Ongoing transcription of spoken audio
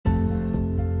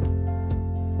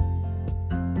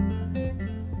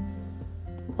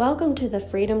Welcome to the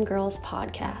Freedom Girls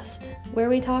podcast, where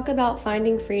we talk about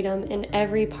finding freedom in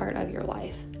every part of your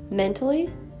life,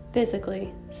 mentally,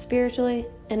 physically, spiritually,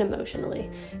 and emotionally,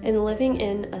 and living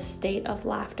in a state of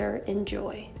laughter and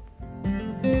joy.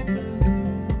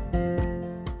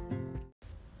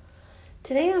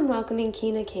 Today I'm welcoming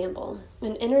Keena Campbell,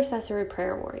 an intercessory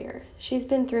prayer warrior. She's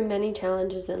been through many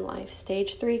challenges in life,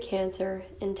 stage 3 cancer,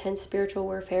 intense spiritual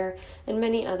warfare, and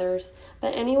many others,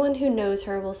 but anyone who knows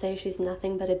her will say she's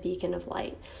nothing but a beacon of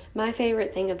light. My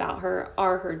favorite thing about her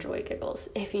are her joy giggles,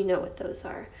 if you know what those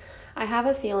are. I have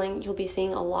a feeling you'll be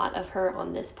seeing a lot of her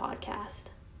on this podcast.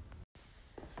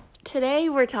 Today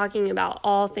we're talking about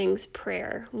all things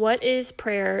prayer. What is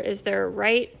prayer? Is there a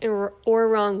right or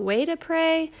wrong way to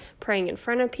pray? Praying in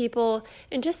front of people,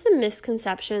 and just the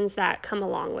misconceptions that come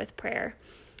along with prayer.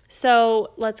 So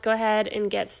let's go ahead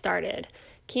and get started.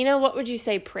 Keena, what would you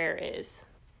say prayer is?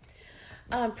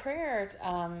 Prayer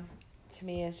to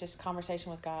me is just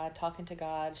conversation with God, talking to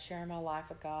God, sharing my life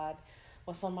with God,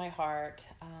 what's on my heart,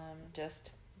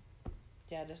 just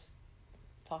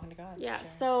talking to God. Yeah, sure.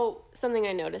 So something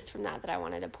I noticed from that I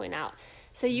wanted to point out.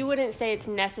 So you wouldn't say it's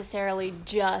necessarily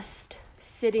just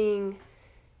sitting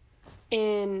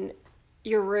in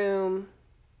your room,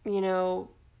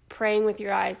 praying with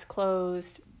your eyes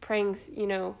closed, praying,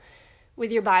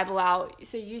 with your Bible out.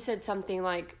 So you said something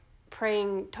like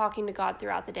praying, talking to God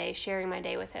throughout the day, sharing my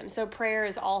day with Him. So prayer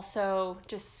is also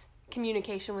just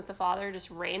communication with the Father,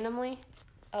 just randomly?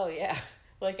 Oh, yeah.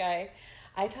 Like I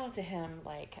talk to Him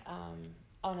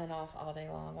on and off all day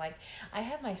long. Like I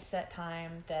have my set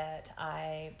time that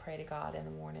I pray to God in the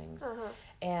mornings,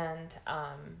 and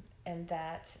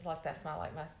that that's my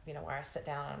where I sit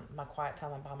down on my quiet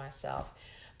time. I'm by myself.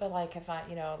 But if I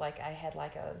I had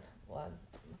a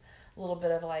little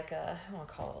bit of I don't want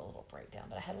to call it a little breakdown,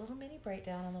 but I had a little mini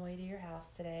breakdown on the way to your house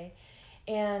today,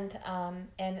 and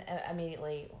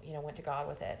immediately went to God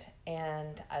with it,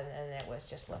 and it was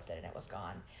just lifted and it was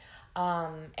gone.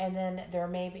 And then there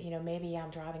maybe I'm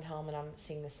driving home and I'm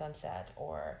seeing the sunset,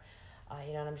 or,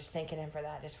 and I'm just thanking Him for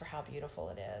that, just for how beautiful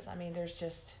it is. I mean, there's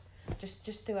just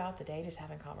throughout the day, just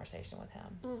having conversation with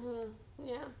Him. Mm-hmm.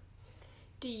 Yeah.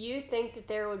 Do you think that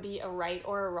there would be a right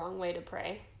or a wrong way to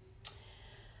pray?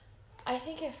 I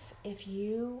think if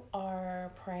you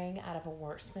are praying out of a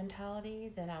works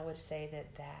mentality, then I would say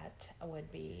that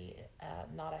would be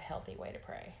not a healthy way to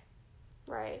pray.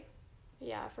 Right.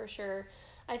 Yeah, for sure.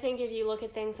 I think if you look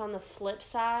at things on the flip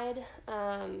side,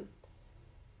 I've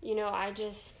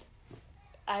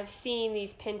seen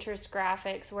these Pinterest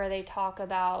graphics where they talk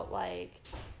about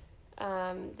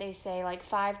they say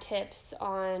 5 tips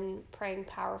on praying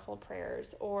powerful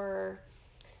prayers, or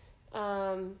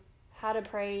how to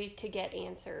pray to get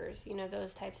answers,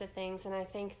 those types of things. And I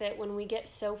think that when we get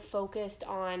so focused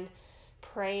on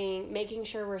praying, making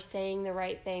sure we're saying the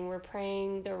right thing, we're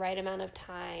praying the right amount of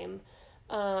time,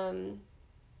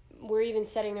 we're even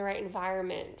setting the right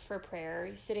environment for prayer,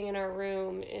 sitting in our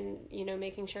room and,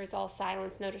 making sure it's all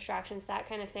silence, no distractions, that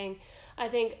kind of thing. I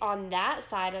think on that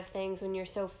side of things, when you're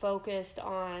so focused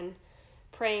on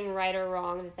praying right or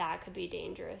wrong, that could be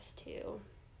dangerous too.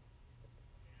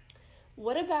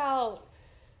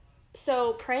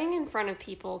 So praying in front of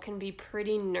people can be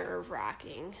pretty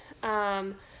nerve-wracking.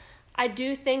 I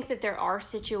do think that there are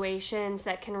situations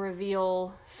that can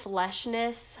reveal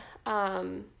fleshness.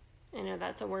 I know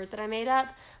that's a word that I made up,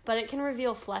 but it can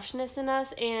reveal fleshness in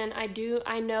us. And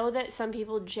I know that some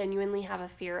people genuinely have a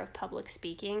fear of public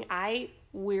speaking. I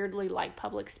weirdly like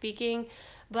public speaking,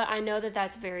 but I know that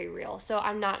that's very real. So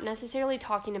I'm not necessarily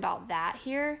talking about that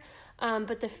here.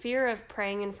 But the fear of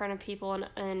praying in front of people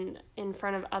and in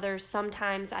front of others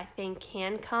sometimes I think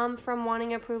can come from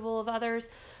wanting approval of others,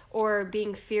 or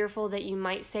being fearful that you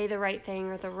might say the right thing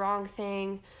or the wrong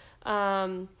thing.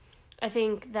 I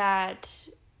think that,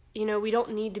 we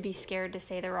don't need to be scared to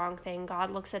say the wrong thing. God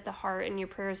looks at the heart, and your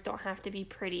prayers don't have to be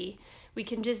pretty. We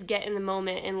can just get in the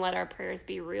moment and let our prayers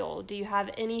be real. Do you have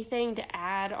anything to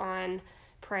add on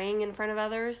praying in front of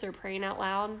others or praying out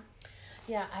loud?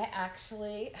 Yeah, I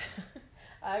actually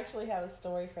have a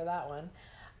story for that one.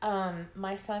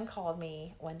 My son called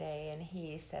me one day and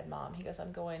he said, "Mom," he goes,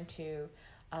 "I'm going to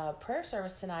prayer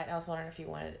service tonight. And I was wondering if you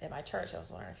wanted, at my church, I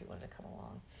was wondering if you wanted to come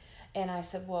along." And I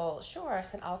said, "Well, sure." I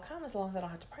said, "I'll come as long as I don't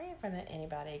have to pray in front of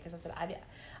anybody." Because I said,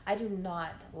 I do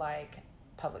not like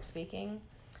public speaking.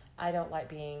 I don't like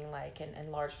being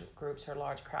in large groups or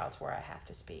large crowds where I have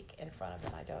to speak in front of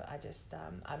them.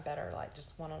 I'm better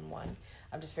just one-on-one.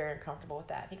 I'm just very uncomfortable with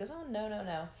that. He goes, "Oh,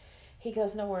 no. He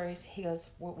goes, "No worries." He goes,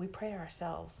 "We pray to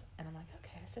ourselves." And I'm like,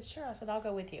 "Okay." I said, "Sure." I said, "I'll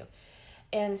go with you."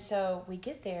 And so we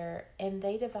get there, and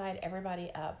they divide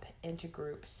everybody up into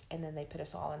groups, and then they put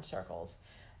us all in circles.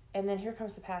 And then here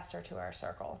comes the pastor to our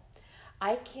circle.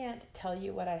 I can't tell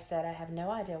you what I said. I have no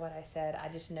idea what I said. I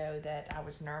just know that I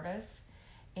was nervous,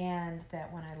 and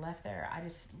that when I left there,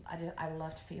 I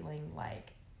left feeling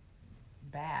like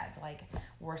bad, like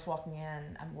worse walking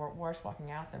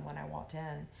out than when I walked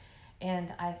in.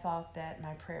 And I thought that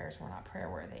my prayers were not prayer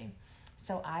worthy.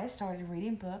 So I started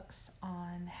reading books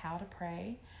on how to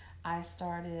pray. I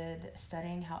started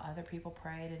studying how other people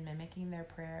prayed and mimicking their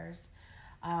prayers.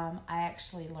 I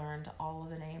actually learned all of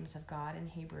the names of God in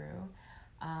Hebrew,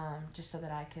 just so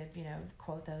that I could,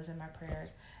 quote those in my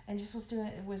prayers, and just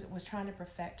was trying to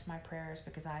perfect my prayers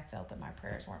because I felt that my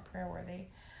prayers weren't prayer worthy.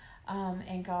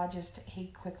 And God he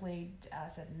quickly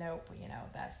said, nope,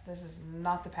 this is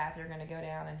not the path you're going to go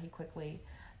down. And he quickly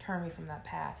turned me from that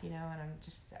path, and I'm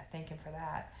just thanking for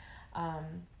that.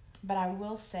 But I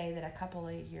will say that a couple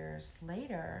of years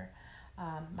later,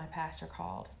 my pastor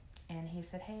called, and he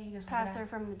said, hey, he goes, pastor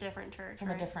from a different church, from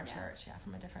a different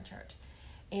church.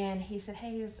 And he said,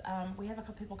 hey, we have a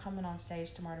couple people coming on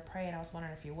stage tomorrow to pray, and I was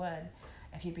wondering if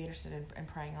you'd be interested in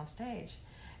praying on stage.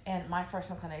 And my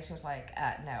first inclination was like,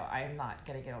 no, I'm not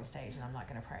going to get on stage, and I'm not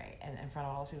going to pray in front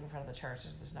of all those people, in front of the church.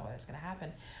 There's no way that's going to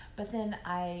happen. But then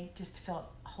I just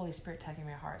felt Holy Spirit tugging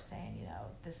my heart, saying,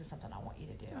 this is something I want you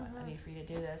to do. Mm-hmm. I need for you to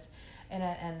do this.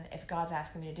 And if God's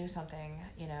asking me to do something,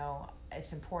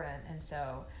 it's important. And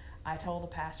so I told the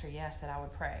pastor, yes, that I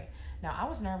would pray. Now, I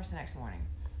was nervous the next morning.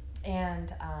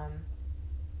 And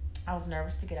I was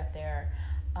nervous to get up there.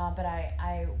 But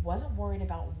I wasn't worried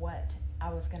about what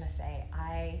I was going to say.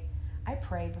 I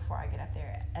prayed before I get up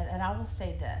there. And I will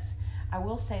say this. I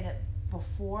will say that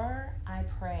before I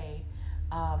pray,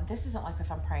 this isn't like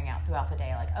if I'm praying out throughout the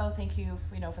day, like, oh, thank you,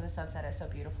 for the sunset, it's so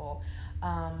beautiful.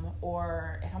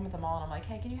 Or if I'm at the mall and I'm like,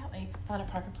 hey, can you help me find a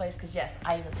parking place? Because yes,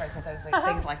 I even pray for those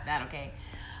things like that, okay?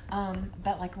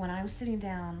 But like when I was sitting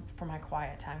down for my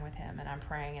quiet time with him and I'm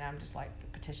praying and I'm just like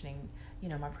petitioning,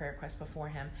 my prayer request before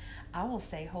him, I will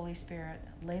say, Holy Spirit,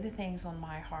 lay the things on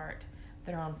my heart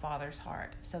that are on Father's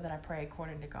heart, so that I pray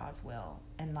according to God's will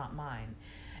and not mine.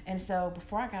 And so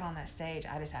before I got on that stage,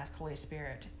 I just asked Holy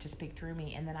Spirit to speak through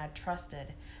me, and then I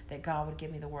trusted that God would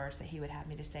give me the words that he would have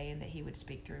me to say and that he would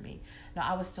speak through me. Now,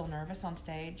 I was still nervous on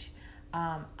stage.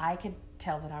 I could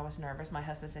tell that I was nervous. My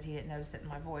husband said he didn't notice it in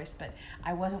my voice, but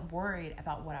I wasn't worried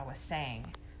about what I was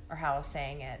saying or how I was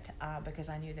saying it, because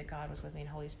I knew that God was with me and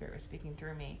Holy Spirit was speaking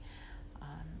through me.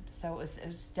 So it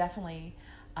was definitely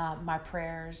my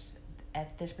prayers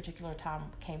at this particular time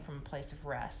came from a place of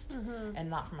rest, mm-hmm. and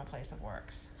not from a place of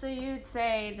works. So you'd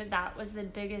say that was the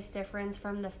biggest difference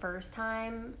from the first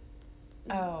time?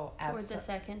 Oh, toward the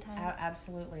second time?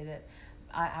 Absolutely. That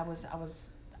I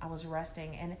was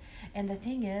resting, and the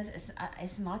thing is,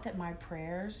 it's not that my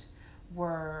prayers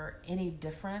were any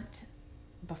different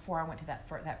before I went to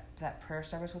that prayer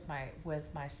service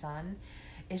with my son.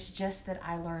 It's just that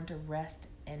I learned to rest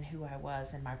in who I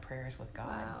was in my prayers with God.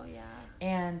 Wow, yeah.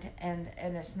 And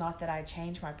it's not that I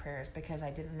changed my prayers because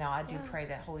I didn't know. I do pray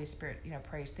that Holy Spirit,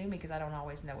 prays through me, because I don't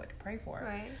always know what to pray for.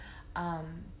 Right.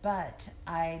 But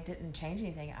I didn't change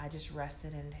anything. I just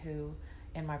rested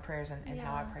in my prayers and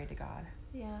how I prayed to God.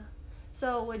 Yeah.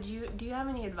 So do you have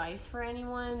any advice for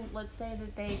anyone? Let's say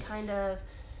that they kind of,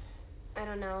 I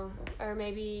don't know, or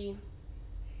maybe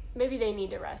they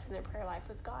need to rest in their prayer life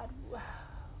with God.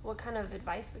 What kind of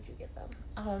advice would you give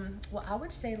them? Well, I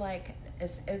would say like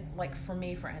for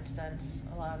me, for instance,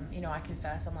 I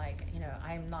confess, I'm like,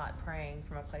 I'm not praying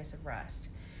from a place of rest,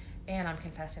 and I'm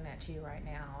confessing that to you right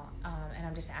now, and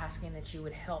I'm just asking that you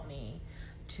would help me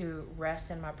to rest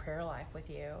in my prayer life with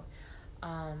you,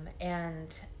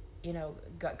 and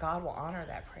God will honor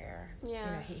that prayer.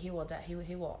 Yeah. He will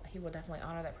definitely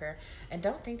honor that prayer. And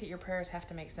don't think that your prayers have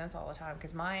to make sense all the time,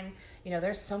 because mine,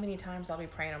 there's so many times I'll be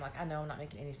praying, I'm like, I know I'm not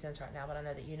making any sense right now, but I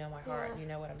know that you know my heart, you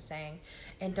know what I'm saying.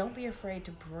 And don't be afraid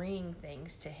to bring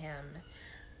things to him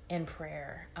in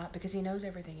prayer, because he knows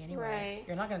everything anyway. Right.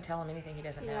 You're not going to tell him anything he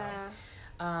doesn't know.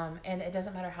 And it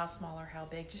doesn't matter how small or how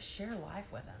big, just share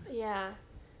life with him. Yeah.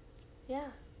 Yeah.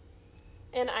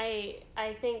 And I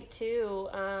think too,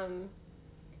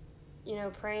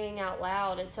 praying out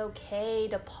loud, it's okay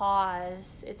to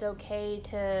pause. It's okay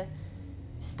to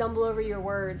stumble over your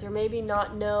words, or maybe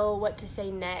not know what to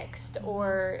say next, mm-hmm.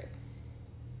 or,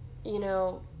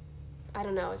 I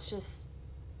don't know. It's just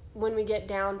when we get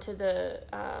down to the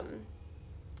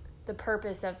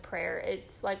purpose of prayer,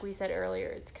 it's like we said earlier,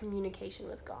 it's communication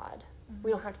with God. Mm-hmm.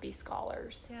 We don't have to be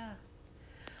scholars. Yeah.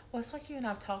 Well, it's like you and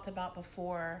I've talked about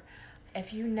before.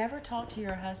 If you never talk to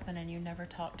your husband and you never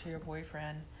talk to your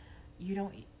boyfriend,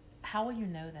 how will you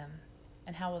know them?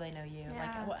 And how will they know you?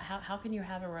 Yeah. Like, how can you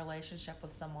have a relationship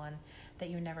with someone that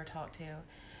you never talk to?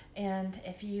 And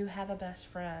if you have a best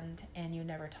friend and you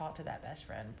never talk to that best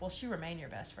friend, will she remain your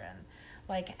best friend?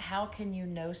 Like, how can you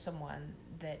know someone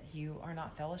that you are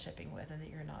not fellowshipping with and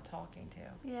that you're not talking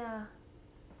to? Yeah.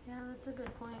 Yeah, that's a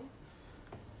good point.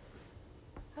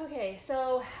 Okay,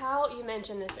 so you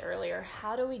mentioned this earlier,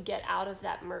 how do we get out of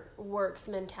that works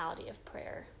mentality of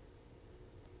prayer?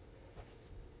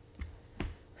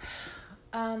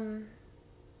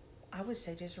 I would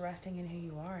say just resting in who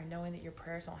you are and knowing that your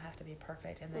prayers don't have to be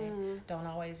perfect and they don't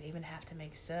always even have to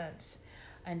make sense,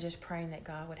 and just praying that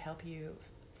God would help you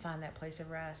find that place of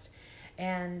rest.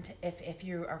 And if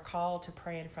you are called to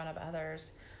pray in front of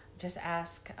others, just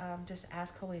ask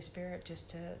Holy Spirit just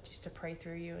to pray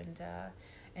through you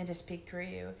and to speak through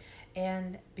you,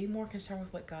 and be more concerned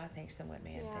with what God thinks than what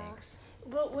man thinks.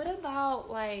 But what about,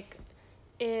 like,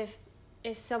 if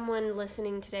someone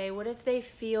listening today, what if they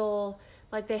feel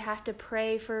like they have to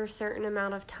pray for a certain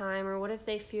amount of time, or what if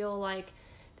they feel like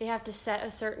they have to set a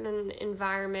certain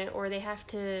environment, or they have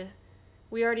to,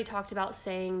 we already talked about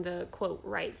saying the quote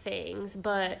right things,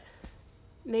 but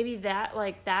maybe that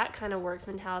kind of works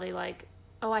mentality, like,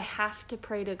 oh, I have to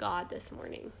pray to God this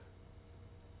morning.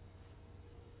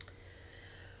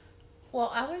 Well,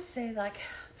 I would say, like,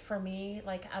 for me,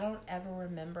 like, I don't ever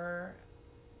remember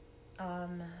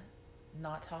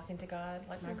not talking to God.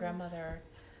 Like, my grandmother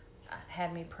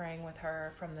had me praying with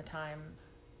her from the time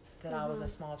that I was a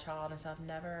small child, and so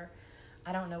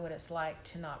I don't know what it's like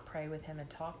to not pray with him and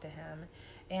talk to him.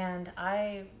 And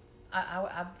I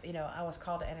was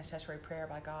called to intercessory prayer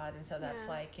by God, and so that's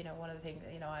like, one of the things,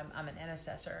 I'm an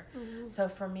intercessor. So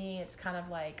for me, it's kind of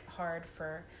like hard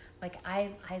for, like,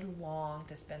 I long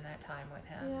to spend that time with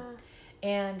him. Yeah.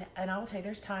 And I will tell you,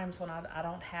 there's times when I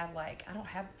don't have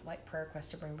prayer requests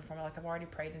to bring before me. Like, I've already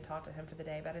prayed and talked to him for the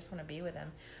day, but I just want to be with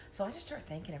him. So I just start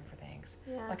thanking him for things.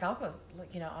 Yeah. Like, I'll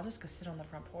just go sit on the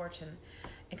front porch and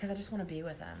because I just want to be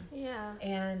with him. Yeah.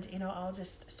 And, I'll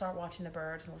just start watching the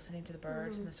birds and listening to the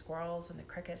birds and the squirrels and the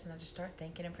crickets, and I just start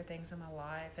thanking him for things in my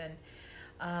life.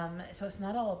 And so it's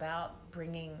not all about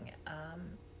bringing,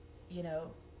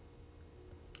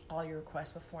 all your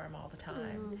requests before him all the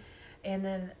time. And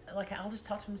then, like, I'll just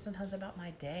talk to him sometimes about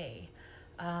my day.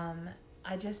 I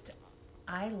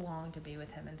long to be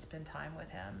with him and spend time with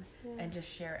him and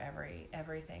just share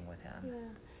everything with him. Yeah.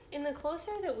 And the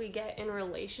closer that we get in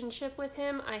relationship with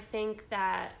him, I think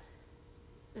that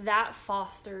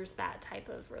fosters that type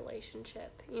of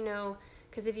relationship,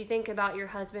 because if you think about your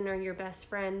husband or your best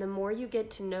friend, the more you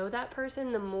get to know that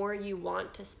person, the more you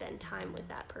want to spend time with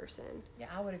that person. Yeah,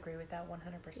 I would agree with that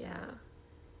 100%. Yeah.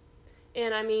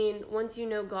 And I mean, once you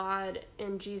know God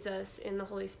and Jesus and the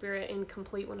Holy Spirit in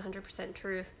complete 100%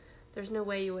 truth, there's no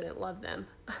way you wouldn't love them.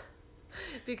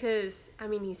 Because, I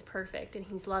mean, he's perfect and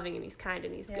he's loving and he's kind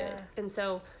and he's good. And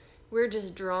so we're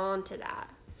just drawn to that.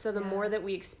 So the more that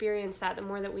we experience that, the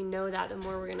more that we know that, the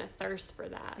more we're going to thirst for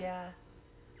that. Yeah.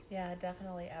 Yeah,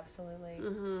 definitely. Absolutely.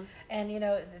 And,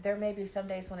 there may be some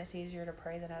days when it's easier to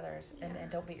pray than others, and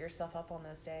don't beat yourself up on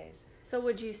those days. So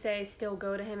would you say still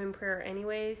go to him in prayer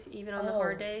anyways, even on the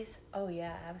hard days? Oh,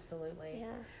 yeah, absolutely.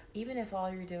 Yeah. Even if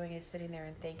all you're doing is sitting there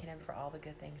and thanking him for all the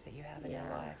good things that you have in your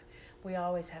life. We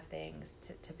always have things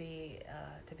to be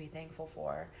thankful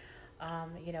for.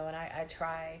 And I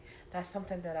try, that's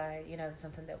something that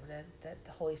something that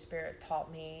the Holy Spirit taught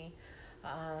me.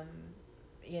 I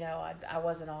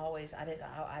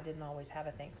didn't always have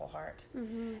a thankful heart.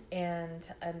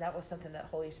 And that was something that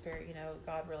Holy Spirit,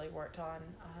 God really worked on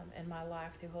in my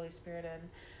life through Holy Spirit, and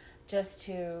just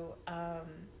to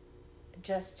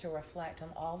reflect on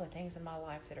all the things in my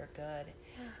life that are good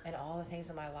and all the things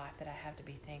in my life that I have to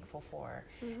be thankful for.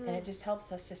 And it just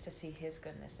helps us just to see his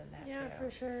goodness in that too. Yeah,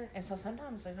 for sure. And so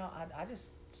sometimes, I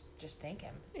just thank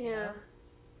him. Yeah.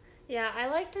 Yeah, I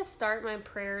like to start my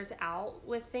prayers out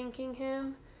with thanking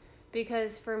him,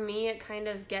 because for me it kind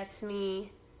of gets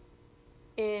me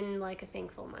in like a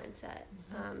thankful mindset.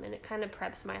 And it kind of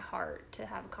preps my heart to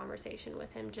have a conversation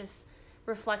with him, just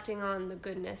reflecting on the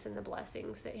goodness and the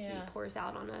blessings that he pours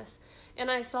out on us. And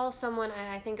I saw someone,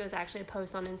 I think it was actually a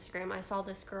post on Instagram, I saw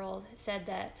this girl said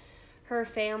that her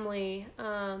family,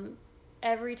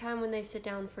 every time when they sit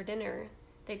down for dinner,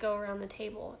 they go around the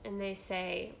table and they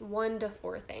say 1 to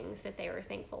 4 things that they were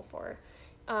thankful for,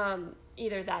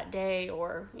 either that day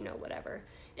or, whatever.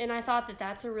 And I thought that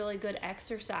that's a really good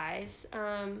exercise,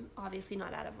 obviously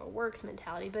not out of a works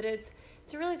mentality, but it's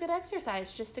a really good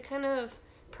exercise just to kind of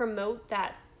promote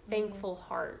that thankful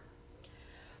heart.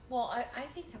 Well, I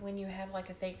think that when you have like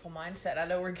a thankful mindset, I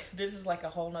know this is like a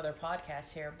whole nother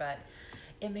podcast here, but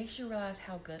it makes you realize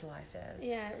how good life is.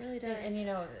 Yeah, it really does.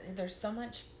 And there's so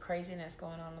much craziness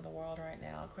going on in the world right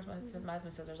now. Of course, my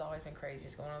husband says there's always been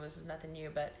craziness going on. This is nothing new.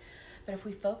 But if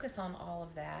we focus on all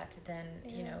of that, then,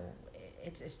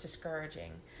 it's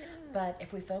discouraging. Yeah. But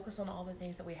if we focus on all the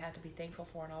things that we have to be thankful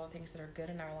for and all the things that are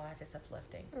good in our life, it's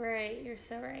uplifting. Right. You're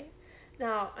so right.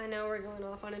 Now, I know we're going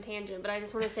off on a tangent, but I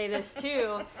just want to say this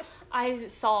too. I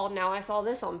saw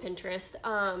this on Pinterest.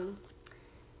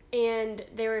 And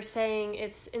they were saying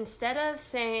it's, instead of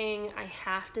saying I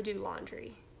have to do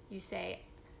laundry, you say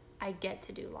I get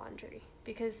to do laundry.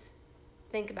 Because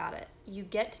think about it. You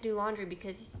get to do laundry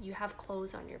because you have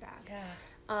clothes on your back. Yeah.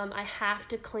 I have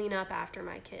to clean up after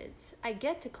my kids. I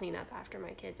get to clean up after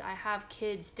my kids. I have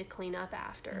kids to clean up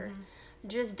after. Mm-hmm.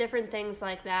 Just different things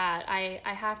like that. I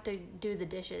have to do the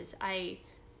dishes.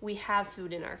 We have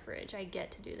food in our fridge. I get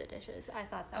to do the dishes. I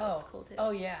thought that was cool too. Oh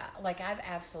yeah. Like I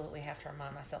absolutely have to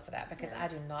remind myself of that because I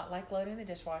do not like loading the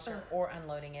dishwasher or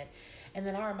unloading it. And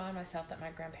then I remind myself that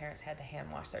my grandparents had to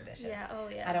hand wash their dishes. Yeah, oh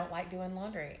yeah. I don't like doing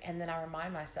laundry. And then I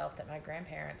remind myself that my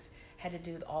grandparents had to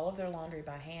do all of their laundry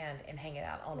by hand and hang it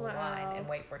out on a line and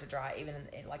wait for it to dry, even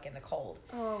in the cold.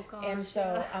 Oh gosh. And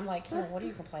so I'm like, what are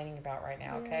you complaining about right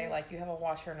now? Okay, like you have a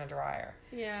washer and a dryer.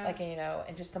 Yeah. Like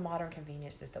and just the modern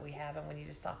conveniences that we have, and when you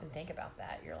just stop and think about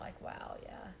that, you're like, wow,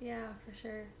 yeah. Yeah, for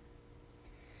sure.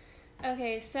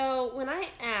 Okay, so when I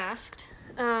asked,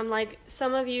 like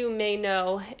some of you may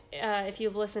know, if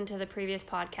you've listened to the previous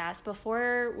podcast,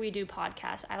 before we do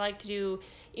podcasts, I like to do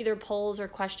either polls or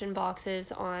question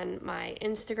boxes on my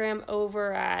Instagram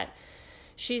over at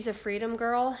She's a Freedom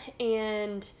Girl.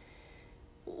 And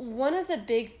one of the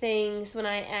big things when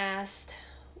I asked,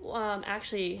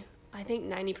 actually, I think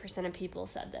 90% of people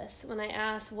said this. When I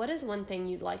asked, what is one thing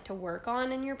you'd like to work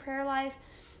on in your prayer life?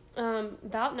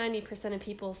 About 90% of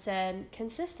people said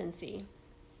consistency.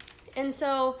 And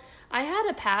so I had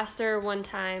a pastor one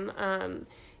time,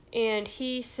 and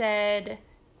he said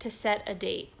to set a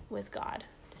date with God.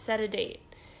 Set a date.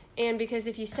 And because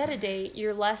if you set a date,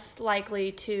 you're less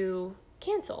likely to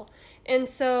cancel. And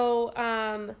so,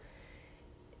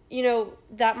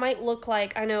 that might look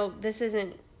like, I know this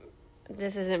isn't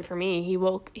for me.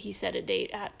 He set a date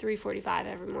at 3:45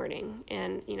 every morning,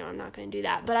 and I'm not going to do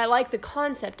that, but I like the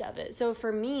concept of it. So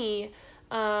for me,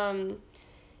 my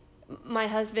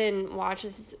husband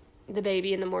watches the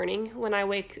baby in the morning. When I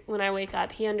wake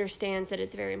up, he understands that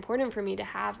it's very important for me to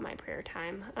have my prayer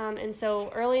time. And so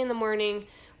early in the morning,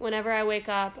 whenever I wake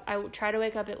up, I try to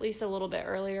wake up at least a little bit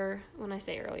earlier. When I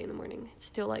say early in the morning, it's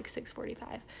still like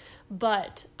 6:45.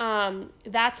 But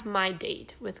that's my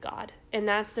date with God. And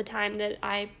that's the time that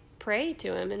I pray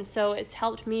to him. And so it's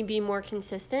helped me be more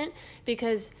consistent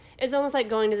because it's almost like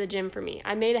going to the gym for me.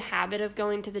 I made a habit of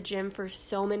going to the gym for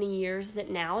so many years that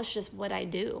now it's just what I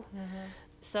do. Mm-hmm.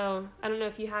 So I don't know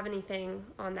if you have anything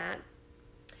on that.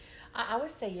 I would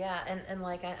say, yeah. And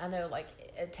like, I know like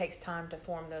it takes time to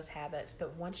form those habits,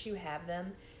 but once you have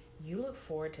them, you look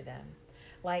forward to them.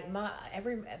 Like my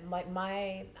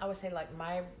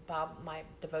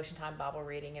devotion time, Bible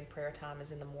reading and prayer time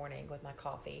is in the morning with my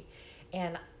coffee.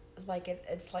 And like,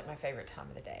 it's like my favorite time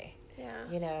of the day. Yeah.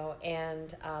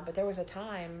 And, but there was a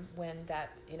time when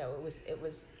that, it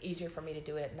was easier for me to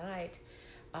do it at night.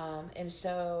 And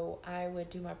so I would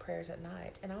do my prayers at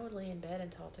night, and I would lay in bed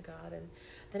and talk to God, and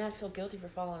then I'd feel guilty for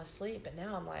falling asleep. But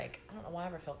now I'm like, I don't know why I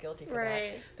ever felt guilty for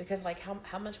that, because like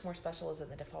how much more special is it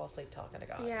than to fall asleep talking to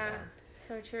God? Yeah,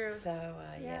 so true. So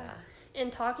yeah.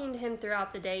 And talking to him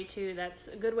throughout the day too, that's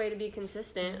a good way to be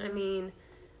consistent. Mm-hmm. I mean,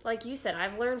 like you said,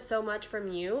 I've learned so much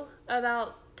from you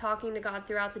about talking to God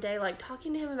throughout the day, like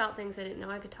talking to him about things I didn't know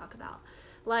I could talk about.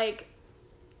 Like,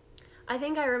 I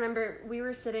think I remember we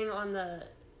were sitting on the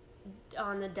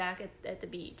deck at the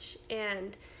beach,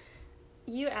 and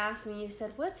you asked me, you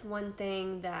said, what's one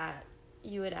thing that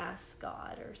you would ask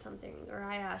God or something, or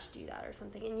I asked you that or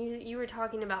something, and you were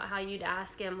talking about how you'd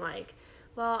ask him like,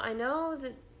 well, I know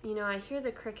that, I hear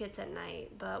the crickets at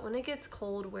night, but when it gets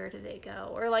cold, where do they go?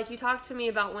 Or like you talked to me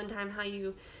about one time how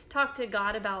you talked to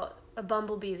God about a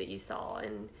bumblebee that you saw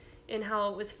and how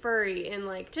it was furry and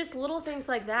like just little things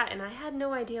like that. And I had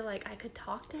no idea like I could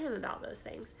talk to him about those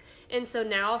things. And so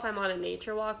now if I'm on a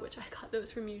nature walk, which I got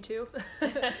those from you too,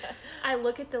 I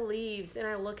look at the leaves and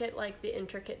I look at like the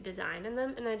intricate design in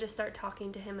them, and I just start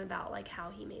talking to him about like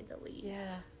how he made the leaves.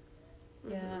 Yeah.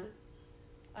 Mm-hmm. Yeah.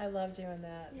 I love doing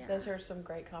that. Yeah. Those are some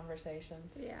great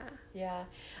conversations. Yeah. Yeah.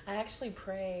 I actually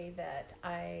pray that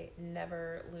I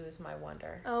never lose my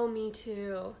wonder. Oh, me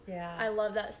too. Yeah. I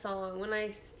love that song. When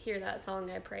I hear that song,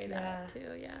 I pray that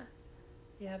too. Yeah.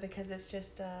 Yeah, because it's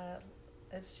just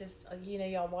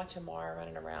y'all watch Amara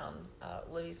running around,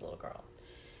 Louie's little girl.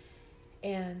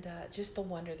 and just the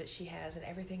wonder that she has, and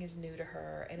everything is new to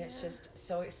her, and it's just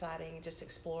so exciting, just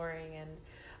exploring,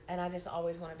 and I just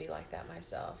always want to be like that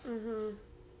myself.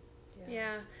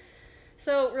 Yeah.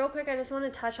 So real quick, I just want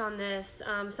to touch on this.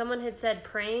 Someone had said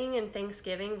praying and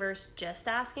thanksgiving versus just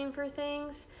asking for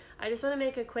things. I just want to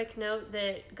make a quick note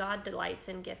that God delights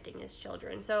in gifting his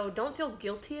children. So don't feel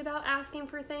guilty about asking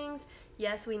for things.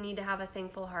 Yes, we need to have a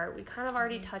thankful heart. We kind of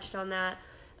already touched on that.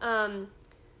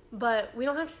 But we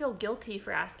don't have to feel guilty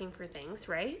for asking for things,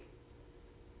 right?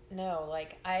 No,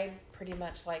 like I pretty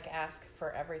much like ask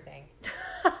for everything.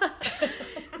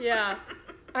 Yeah.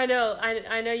 I know.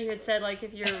 I know you had said like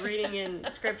if you're reading in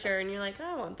scripture and you're like,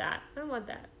 I want that. I want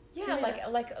that. Yeah, like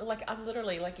I'm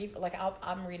literally like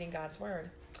I'm reading God's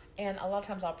word, and a lot of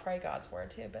times I'll pray God's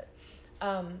word too. But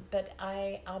I'll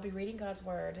be reading God's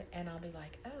word and I'll be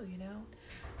like,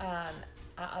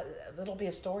 it'll be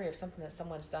a story of something that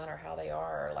someone's done or how they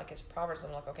are, or like it's Proverbs.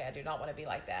 I'm like, okay, I do not want to be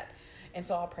like that. And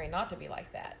so I'll pray not to be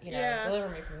like that, deliver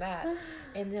me from that.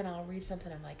 And then I'll read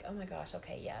something. I'm like, oh my gosh,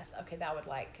 okay, yes. Okay.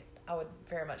 I would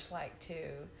very much like to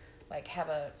like have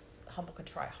a humble,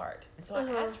 contrite heart. And so I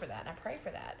ask for that and I pray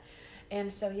for that.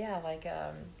 And so,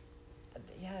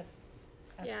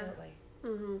 absolutely.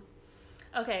 Mm-hmm.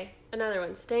 Okay. Another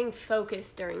one, staying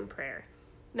focused during prayer.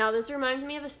 Now this reminds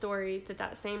me of a story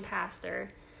that same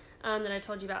pastor, that I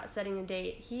told you about setting a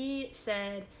date. He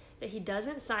said that he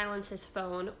doesn't silence his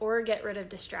phone or get rid of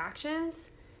distractions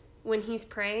when he's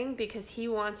praying because he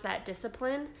wants that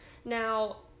discipline.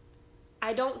 Now,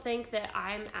 I don't think that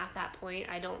I'm at that point.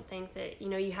 I don't think that,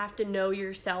 you have to know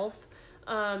yourself,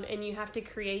 and you have to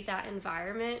create that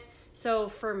environment. So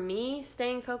for me,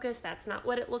 staying focused, that's not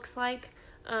what it looks like.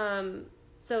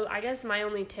 So I guess my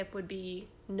only tip would be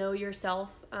know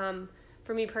yourself.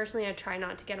 For me personally, I try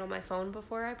not to get on my phone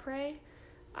before I pray.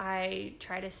 I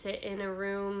try to sit in a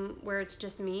room where it's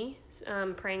just me.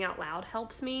 Praying out loud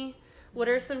helps me. What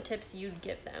are some tips you'd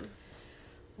give them?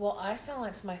 Well, I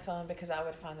silenced my phone because I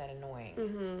would find that annoying.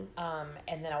 Mm-hmm.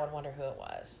 And then I would wonder who it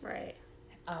was. Right.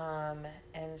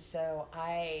 And so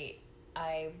I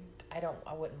would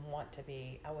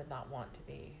not want to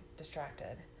be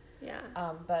distracted. Yeah.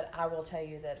 But I will tell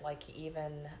you that like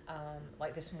even,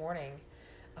 like this morning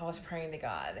I was praying to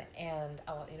God and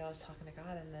I was talking to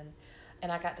God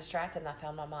and I got distracted and I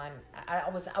found my mind. I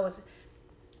was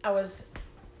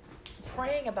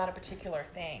praying about a particular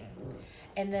thing,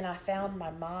 and then I found my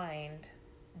mind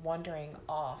wandering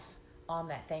off on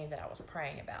that thing that I was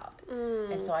praying about.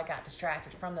 And so I got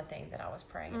distracted from the thing that I was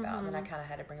praying about, and then I kind of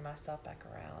had to bring myself back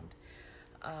around.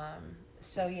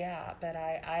 But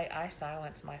I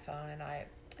silence my phone and I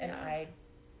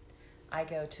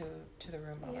go to the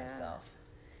room by myself.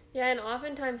 Yeah, and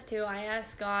oftentimes, too, I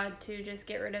ask God to just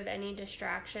get rid of any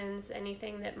distractions,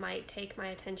 anything that might take my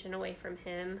attention away from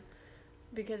him.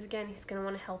 Because, again, he's going to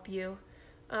want to help you.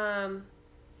 I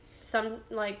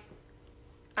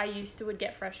would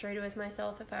get frustrated with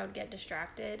myself if I would get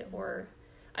distracted. Or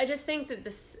I just think that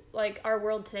this, our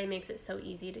world today makes it so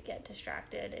easy to get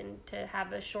distracted and to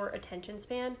have a short attention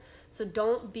span. So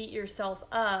don't beat yourself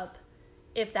up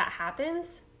if that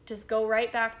happens. Just go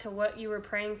right back to what you were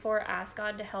praying for. Ask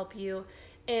God to help you.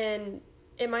 And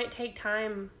it might take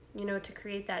time, to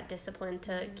create that discipline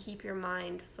to keep your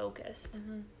mind focused.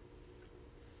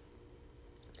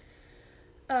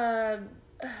 Let's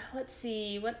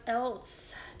see. What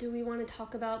else do we want to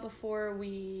talk about before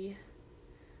we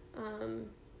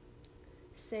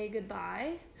say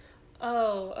goodbye?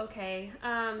 Oh, okay.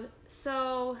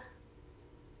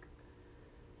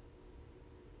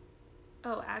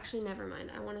 Oh, actually, never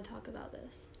mind. I want to talk about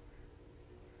this.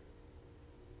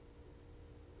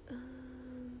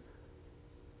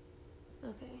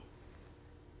 Okay.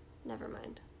 Never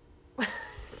mind.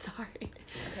 Sorry. Okay.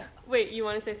 Wait, you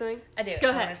want to say something? I do. Go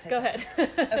ahead.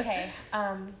 Okay.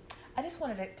 I just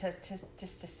wanted to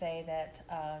say that,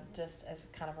 just as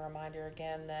kind of a reminder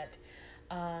again that,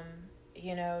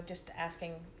 just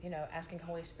asking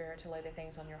Holy Spirit to lay the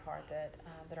things on your heart that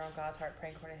are on God's heart,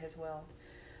 praying according to His will.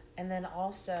 And then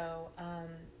also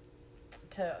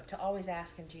to always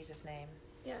ask in Jesus' name.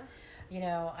 Yeah.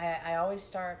 I always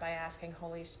start by asking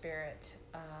Holy Spirit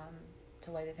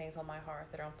to lay the things on my heart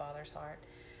that are on Father's heart.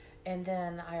 And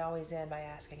then I always end by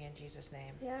asking in Jesus'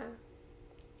 name. Yeah.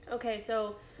 Okay,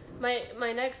 so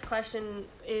my next question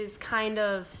is kind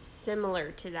of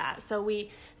similar to that.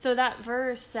 So that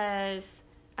verse says,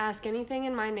 ask anything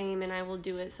in my name and I will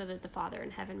do it so that the Father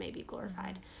in heaven may be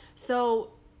glorified.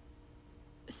 So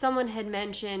someone had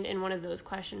mentioned in one of those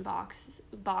question boxes,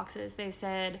 they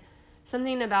said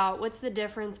something about what's the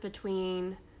difference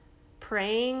between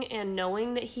praying and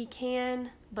knowing that he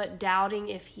can, but doubting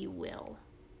if he will.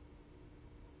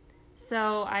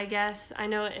 So I guess I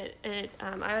know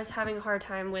I was having a hard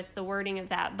time with the wording of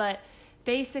that, but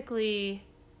basically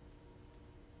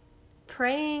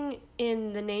praying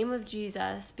in the name of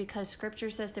Jesus, because Scripture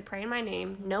says to pray in my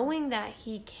name, knowing that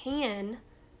he can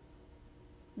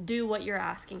do what you're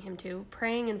asking him to,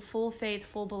 praying in full faith,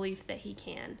 full belief that he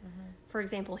can, for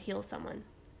example, heal someone.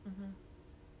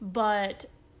 But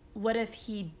what if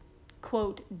he,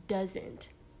 quote, doesn't?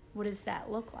 What does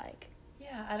that look like?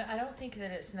 Yeah, I don't think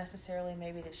that it's necessarily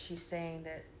maybe that she's saying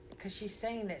that, because she's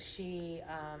saying that she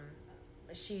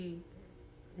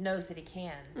knows that he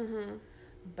can,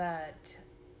 but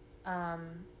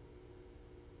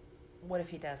what if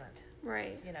he doesn't?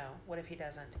 Right. You know, what if he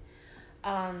doesn't?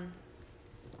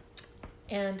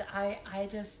 And I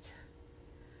just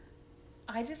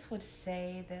would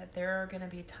say that there are going to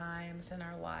be times in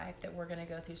our life that we're going to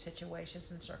go through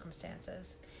situations and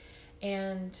circumstances,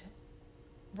 and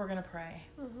we're going to pray.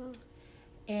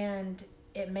 And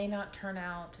it may not turn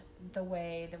out the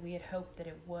way that we had hoped that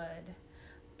it would,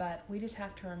 but we just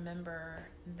have to remember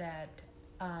that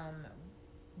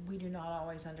we do not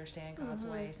always understand God's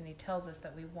ways, and he tells us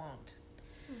that we won't.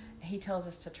 He tells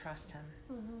us to trust him.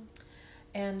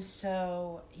 And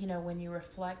so, you know, when you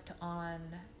reflect on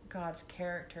God's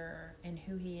character and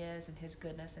who he is and his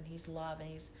goodness, and he's love, and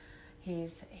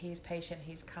he's patient,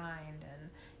 he's kind, and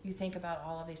you think about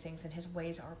all of these things, and his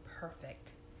ways are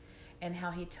perfect, and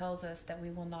how he tells us that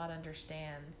we will not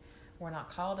understand. We're not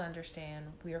called to understand,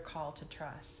 we are called to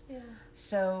trust.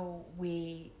 So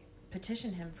we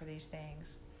petition him for these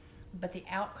things, but the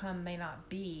outcome may not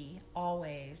be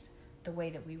always the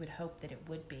way that we would hope that it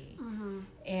would be.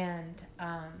 And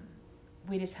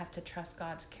we just have to trust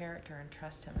God's character and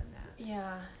trust him in that.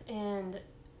 Yeah, and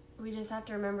we just have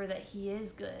to remember that he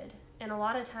is good. And a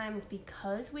lot of times,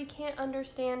 because we can't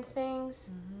understand things,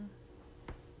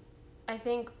 I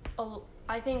think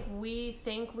we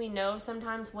think we know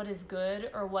sometimes what is good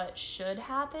or what should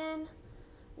happen.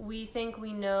 We think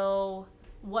we know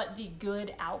what the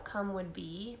good outcome would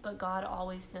be, but God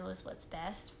always knows what's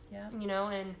best. You know,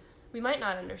 and we might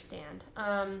not understand.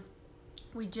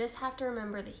 We just have to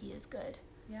remember that he is good.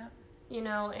 You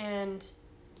know, and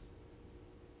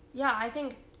yeah, I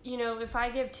think, you know, if I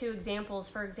give two examples,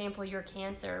 for example, your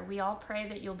cancer, we all pray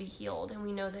that you'll be healed, and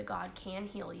we know that God can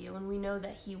heal you, and we know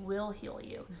that he will heal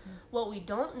you. What we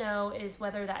don't know is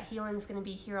whether that healing is going to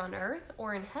be here on earth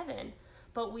or in heaven.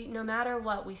 But no matter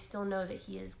what, we still know that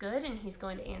he is good, and he's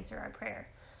going to answer our prayer.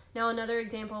 Now, another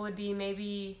example would be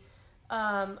maybe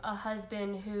a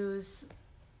husband who's,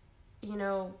 you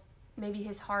know, maybe he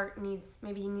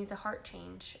needs a heart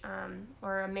change,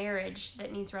 or a marriage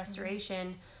that needs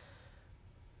restoration.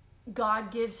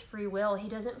 God gives free will. He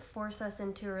doesn't force us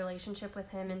into a relationship with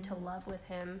him, into love with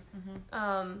him.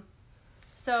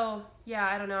 So yeah,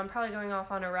 I don't know, I'm probably going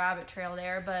off on a rabbit trail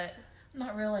there, but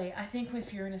not really. I think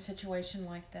if you're in a situation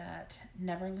like that,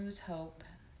 never lose hope,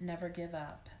 never give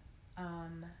up,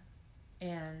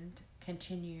 and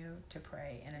continue to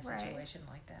pray in a situation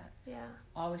like that.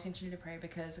 Always continue to pray,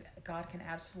 because God can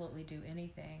absolutely do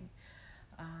anything.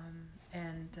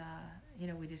 You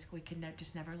know, we can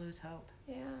just never lose hope.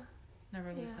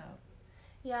 Never lose hope.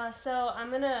 Yeah, so I'm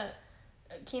gonna,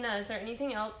 Kina, is there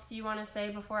anything else you want to say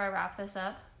before I wrap this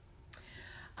up?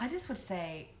 I just would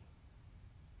say,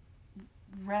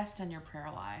 rest in your prayer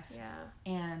life.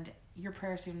 And your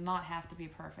prayers do not have to be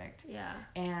perfect.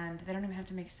 And they don't even have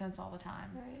to make sense all the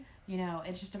time. You know,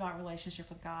 it's just about relationship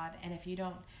with God. And if you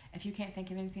can't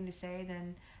think of anything to say,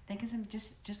 then think of some,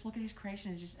 just look at his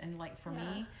creation, and like for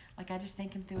me, like I just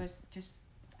thank him through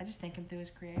his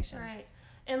creation.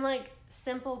 And like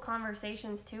simple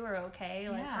conversations too are okay.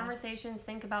 Like conversations,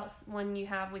 think about when you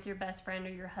have with your best friend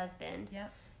or your husband.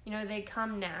 You know, they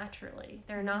come naturally.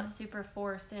 They're not super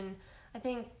forced. And I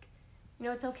think, you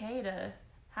know, it's okay to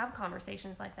have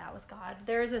conversations like that with God.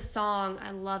 There's a song,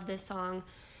 I love this song.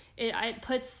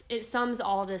 It sums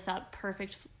all this up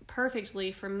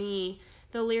perfectly for me.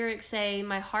 The lyrics say,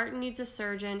 "My heart needs a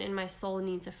surgeon and my soul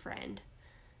needs a friend."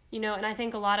 You know, and I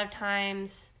think a lot of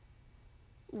times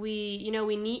we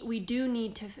do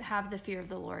need to have the fear of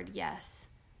the Lord, yes.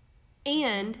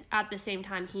 And at the same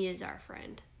time, he is our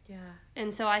friend.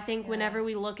 And so I think whenever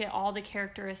we look at all the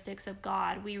characteristics of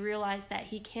God, we realize that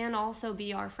he can also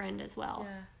be our friend as well.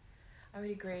 I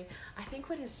would agree. I think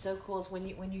what is so cool is when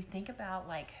you think about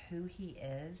like who he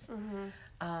is,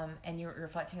 and you're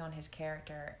reflecting on his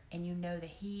character, and you know that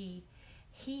he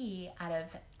out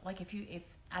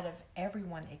of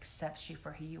everyone accepts you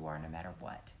for who you are, no matter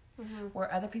what.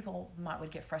 where other people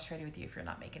would get frustrated with you if you're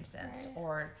not making sense,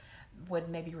 or would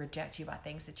maybe reject you by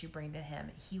things that you bring to him.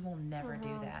 He will never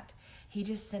do that. He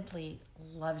just simply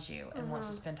loves you and wants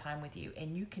to spend time with you,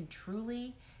 and you can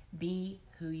truly be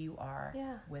who you are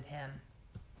with him.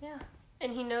 Yeah.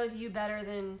 And he knows you better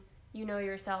than you know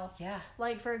yourself. Yeah.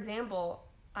 Like, for example,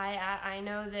 I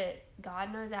know that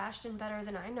God knows Ashton better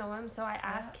than I know him, so I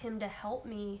ask him to help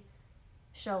me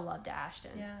show love to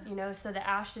Ashton. Yeah. You know, so that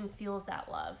Ashton feels that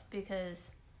love,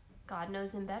 because God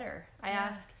knows him better.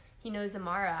 He knows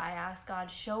Amara. I ask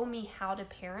God, show me how to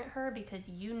parent her, because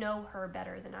you know her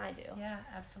better than I do. Yeah,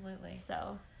 absolutely.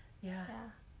 So, yeah.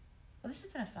 Well, this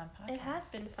has been a fun podcast. It has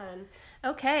been fun.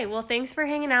 Okay, well, thanks for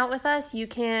hanging out with us. You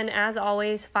can, as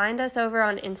always, find us over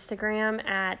on Instagram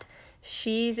at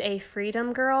She's a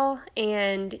Freedom Girl,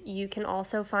 and you can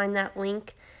also find that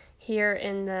link here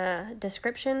in the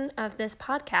description of this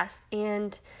podcast.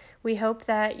 And we hope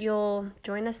that you'll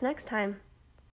join us next time.